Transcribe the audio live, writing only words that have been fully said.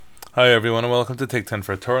Hi everyone and welcome to Take 10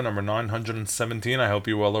 for Torah number 917. I hope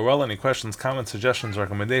you all are well. Any questions, comments, suggestions,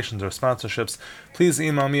 recommendations, or sponsorships, please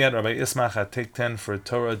email me at rabbiismach at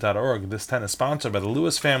take10fortorah.org. This 10 is sponsored by the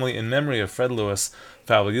Lewis family in memory of Fred Lewis,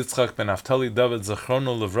 Favel Yitzchak ben Naftali David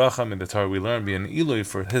Zechrono Livracha. May the Torah we learn be an Eloi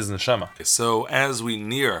for his neshama. So as we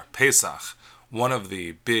near Pesach, one of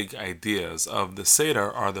the big ideas of the Seder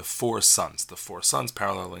are the four sons. The four sons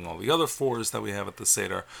paralleling all the other fours that we have at the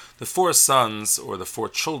Seder. The four sons, or the four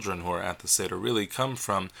children who are at the Seder, really come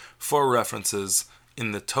from four references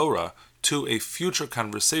in the Torah to a future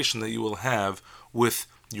conversation that you will have with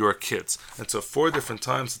your kids. And so 4 different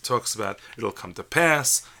times it talks about it'll come to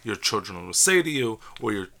pass, your children will say to you,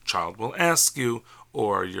 or your child will ask you,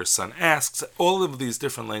 or your son asks. All of these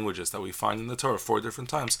different languages that we find in the Torah 4 different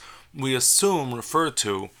times, we assume refer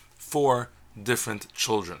to 4 different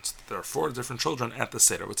children. There are 4 different children at the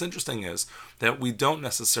Seder. What's interesting is that we don't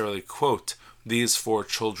necessarily quote these 4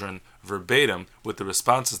 children verbatim with the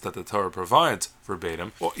responses that the Torah provides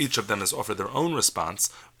verbatim, or each of them has offered their own response,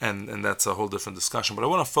 and that's a whole different discussion. But I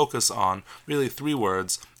want to focus on really 3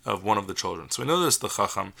 words of one of the children. So we know there's the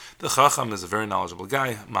Chacham. The Chacham is a very knowledgeable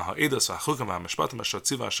guy.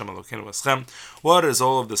 What is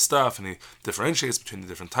all of this stuff? And he differentiates between the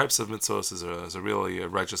different types of mitzvos as a really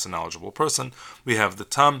righteous and knowledgeable person. We have the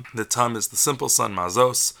Tam. The Tam is the simple son,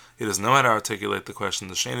 Mazos. He doesn't know how to articulate the question.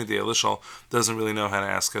 The Sheni the Elishal doesn't really know how to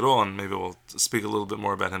ask at all, and maybe we'll speak a little bit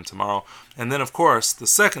more about him tomorrow. And then, of course, the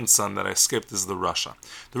second son that I skipped is the Rasha.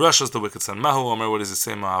 The Rasha is the wicked son. Mahu Omer, what does he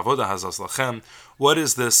say? Ma'avoda hazos lachem. What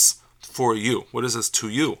is this for you? What is this to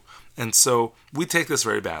you? And so we take this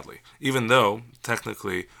very badly, even though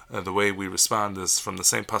technically the way we respond is from the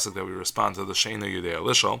same pasuk that we respond to the Sheina Yudei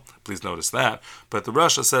Elishal. Please notice that. But the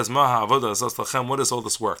Rasha says, Maha avoda azos lachem. What is all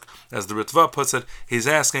this work? As the Ritva puts it, he's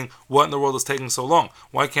asking, what in the world is taking so long?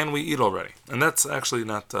 Why can't we eat already? And that's actually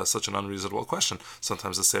not such an unreasonable question.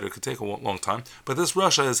 Sometimes the Seder could take a long time. But this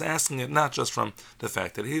Rasha is asking it not just from the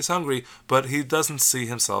fact that he's hungry, but he doesn't see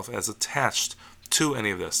himself as attached to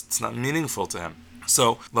any of this. It's not meaningful to him.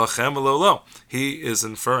 So, lachem v'lo lo. He is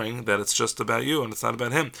inferring that it's just about you and it's not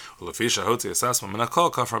about him. And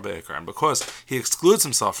because he excludes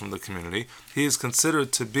himself from the community, he is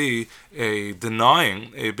considered to be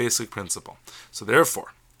denying a basic principle. So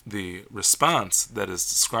therefore, the response that is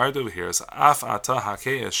described over here is Af ata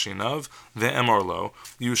hakei es shinav ve'emor lo.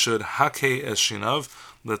 You should hakei es shinav.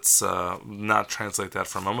 Let's not translate that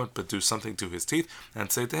for a moment, but do something to his teeth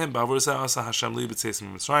and say to him,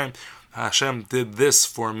 Hashem did this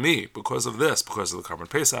for me because of this, because of the Karban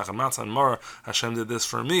Pesach and Matzah and Maror. Hashem did this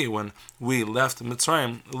for me when we left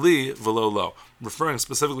Mitzrayim, li v'lo lo, referring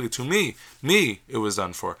specifically to me. Me it was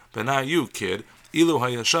done for, but not you, kid. Ilu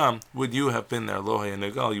hayasham, would you have been there? Lo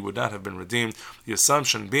hayanegal, you would not have been redeemed. The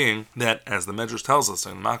assumption being that, as the Medrash tells us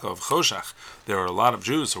in Makkah of Choshech, there were a lot of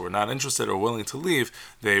Jews who were not interested or willing to leave.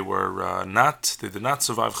 They were they did not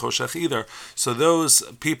survive Choshech either. So those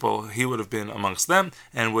people, he would have been amongst them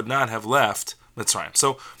and would not have left Mitzrayim.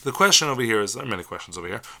 So the question over here is, there are many questions over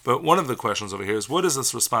here, but one of the questions over here is, what is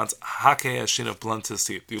this response? Hakei Ashinav, blunt his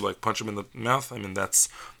teeth. Do you punch him in the mouth? I mean, that's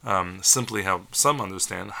simply how some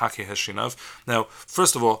understand Hakei Hashinav. Now,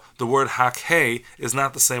 first of all, the word Hakei is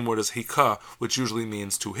not the same word as Hika, which usually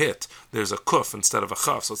means to hit. There's a kuf instead of a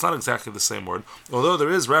chaf, so it's not exactly the same word, although there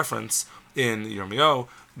is reference in Yirmiyahu,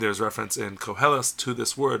 there's reference in Koheles to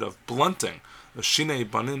this word of blunting. Shinei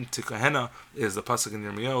banim tikahena is the pasuk in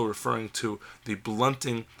Yirmiyahu referring to the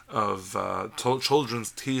blunting of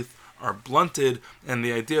children's teeth are blunted, and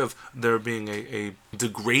the idea of there being a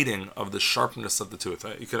degrading of the sharpness of the tooth.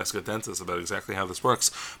 You could ask a dentist about exactly how this works,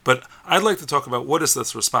 but I'd like to talk about what is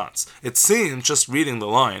this response. It seems, just reading the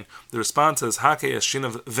line, the response is Hakei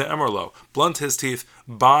Eshinav ve'emerlo, blunt his teeth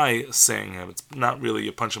by saying him. It's not really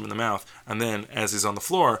you punch him in the mouth, and then as he's on the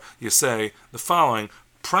floor, you say the following.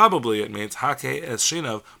 Probably it means Hakei es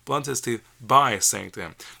shinav, blunt his teeth by saying to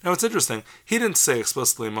him. Now it's interesting, he didn't say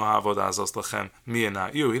explicitly Mohavod azos lachem, me and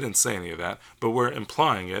not you. He didn't say any of that, but we're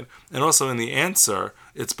implying it. And also in the answer,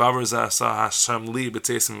 it's Bavar Zasa Hashem li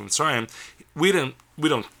b'teisim Mitzrayim. We don't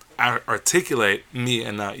articulate me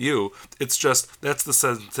and not you. It's just, that's the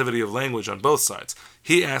sensitivity of language on both sides.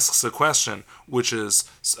 He asks a question which is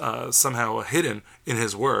somehow hidden in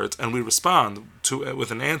his words, and we respond to it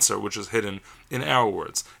with an answer which is hidden in our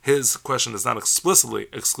words. His question is not explicitly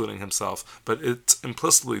excluding himself, but it's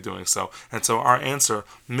implicitly doing so, and so our answer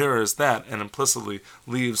mirrors that and implicitly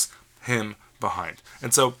leaves him behind.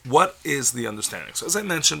 And so what is the understanding? So as I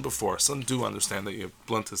mentioned before, some do understand that you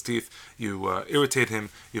blunt his teeth, you irritate him,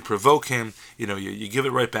 you provoke him, you give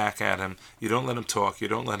it right back at him, you don't let him talk, you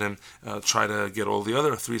don't let him try to get all the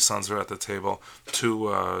other three sons who are at the table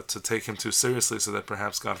to take him too seriously, so that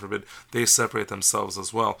perhaps, God forbid, they separate themselves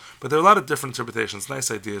as well. But there are a lot of different interpretations, nice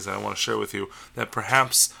ideas that I want to share with you that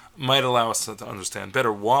perhaps might allow us to understand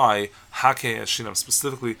better why Hake Hashinam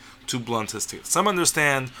specifically to blunt his teeth. Some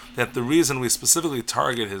understand that the reason we specifically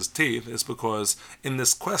target his teeth is because in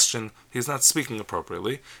this question he's not speaking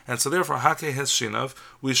appropriately, and so therefore Hake Hashinam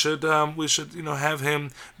we should have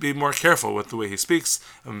him be more careful with the way he speaks,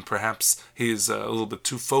 and perhaps he's a little bit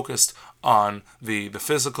too focused on the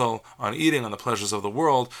physical, on eating, on the pleasures of the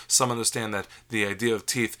world. Some understand that the idea of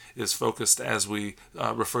teeth is focused, as we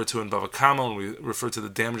refer to in Bava Kama, when we refer to the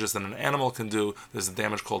damages that an animal can do. There's a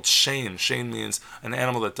damage called shane. Shane means an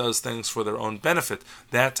animal that does things for their own benefit.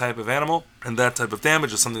 That type of animal and that type of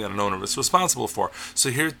damage is something that an owner is responsible for.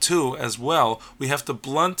 So here too, as well, we have to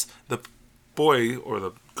blunt the boy or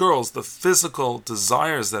the girls, the physical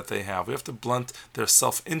desires that they have. We have to blunt their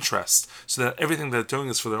self-interest so that everything they're doing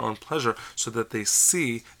is for their own pleasure, so that they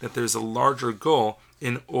see that there's a larger goal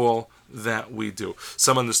in all that we do.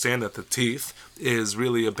 Some understand that the teeth is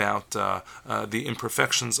really about the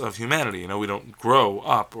imperfections of humanity. We don't grow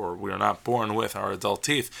up, or we are not born with our adult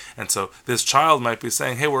teeth. And so this child might be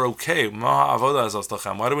saying, hey, we're okay. Why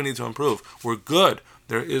do we need to improve? We're good.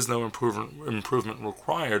 There is no improvement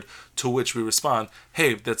required, to which we respond,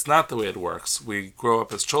 hey, that's not the way it works. We grow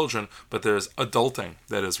up as children, but there's adulting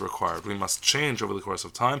that is required. We must change over the course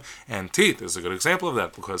of time, and teeth is a good example of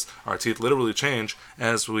that, because our teeth literally change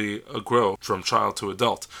as we grow from child to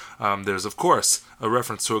adult. There's, of course, a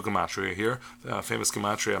reference to a gematria here, famous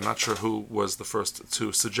gematria. I'm not sure who was the first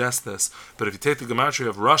to suggest this, but if you take the gematria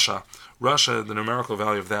of Russia, the numerical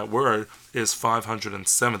value of that word is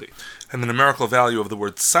 570. And the numerical value of the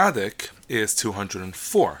word tzaddik is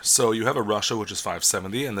 204. So you have a Russia, which is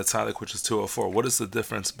 570, and the tzaddik, which is 204. What is the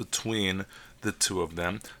difference between the two of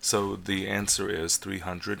them? So the answer is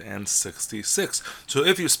 366. So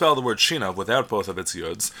if you spell the word shinav without both of its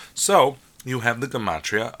yuds, so you have the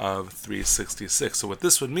gematria of 366. So what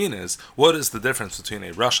this would mean is, what is the difference between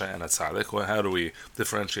a Russia and a tzaddik? Well, how do we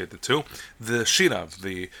differentiate the two? The shinav,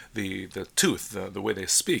 the tooth, the way they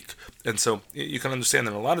speak. And so you can understand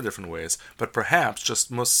in a lot of different ways, but perhaps just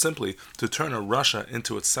most simply, to turn a Russia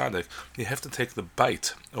into a tzaddik, you have to take the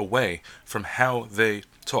bite away from how they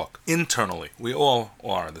talk. Internally, we all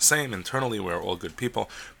are the same. Internally, we're all good people.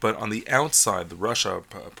 But on the outside, the Russia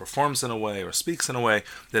performs in a way or speaks in a way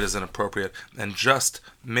that is inappropriate. And just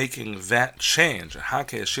making that change, Hake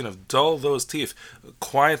Hashinam, dull those teeth,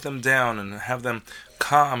 quiet them down, and have them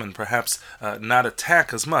calm and perhaps not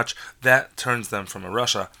attack as much, that turns them from a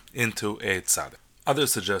Russia into a tzaddik.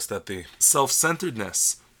 Others suggest that the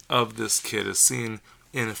self-centeredness of this kid is seen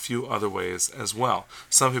in a few other ways as well.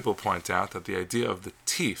 Some people point out that the idea of the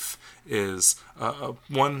teeth is,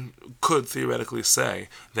 one could theoretically say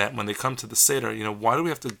that when they come to the Seder, why do we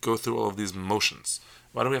have to go through all of these motions?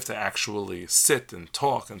 Why do we have to actually sit and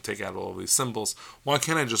talk and take out all of these symbols? Why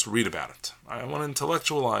can't I just read about it? I want to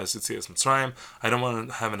intellectualize Yetzias Mitzrayim. I don't want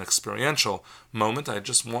to have an experiential moment. I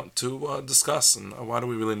just want to discuss. And why do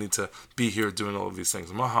we really need to be here doing all of these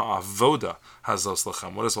things? Maha avoda hazos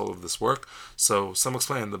lachem. What is all of this work? So some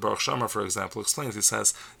explain. The Baruch Shamar, for example, explains. He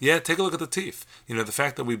says, take a look at the teeth. The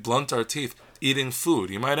fact that we blunt our teeth eating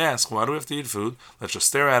food. You might ask, why do we have to eat food? Let's just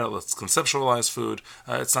stare at it. Let's conceptualize food.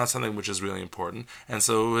 It's not something which is really important. And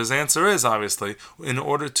so his answer is, obviously, in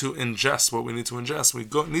order to ingest what we need to ingest, we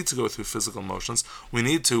need to go through physical motions. We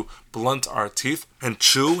need to blunt our teeth and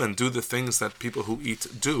chew and do the things that people who eat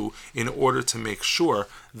do in order to make sure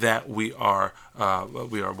that we are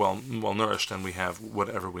well nourished and we have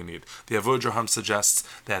whatever we need. The Avodah Ham suggests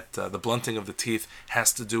that the blunting of the teeth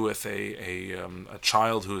has to do with a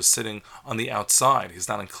child who is sitting on the outside. He's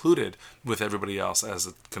not included with everybody else, as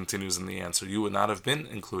it continues in the answer. You would not have been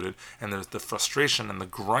included, and there's the frustration and the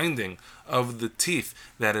grinding of the teeth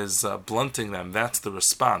that is blunting them. That's the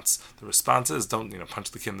response. The response is, don't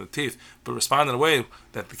punch the kid in the teeth, but respond in a way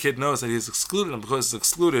that the kid knows that he's excluded, and because he's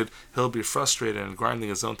excluded, he'll be frustrated and grinding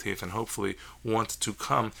his own teeth and hopefully want to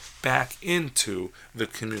come back into the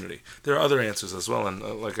community. There are other answers as well, and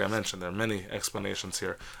like I mentioned, there are many explanations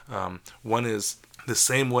here. One is the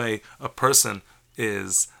same way a person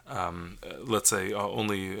is, let's say,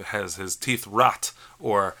 only has his teeth rot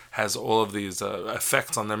or has all of these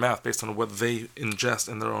effects on their mouth based on what they ingest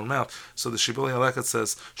in their own mouth. So the Shibbolei Halakha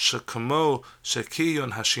says, "Shekamo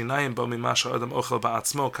shekiyon hashinayim bo mimasha adam ochel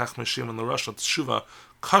ba'atzmo kach meshiyim l'rashat teshuva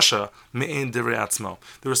kasha me'ein divrei atzmo.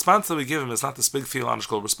 The response that we give him is not this big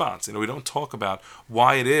theological response. We don't talk about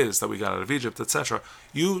why it is that we got out of Egypt, etc.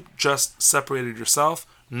 You just separated yourself.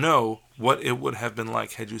 Know what it would have been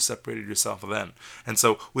like had you separated yourself then. And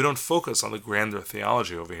so we don't focus on the grander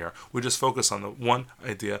theology over here. We just focus on the one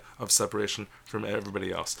idea of separation from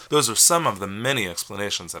everybody else. Those are some of the many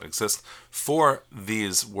explanations that exist for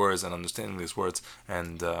these words and understanding these words.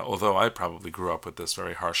 And although I probably grew up with this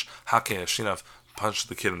very harsh Hakeh Shinav, punch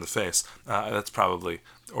the kid in the face, that's probably,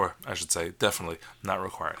 or I should say definitely, not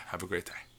required. Have a great day.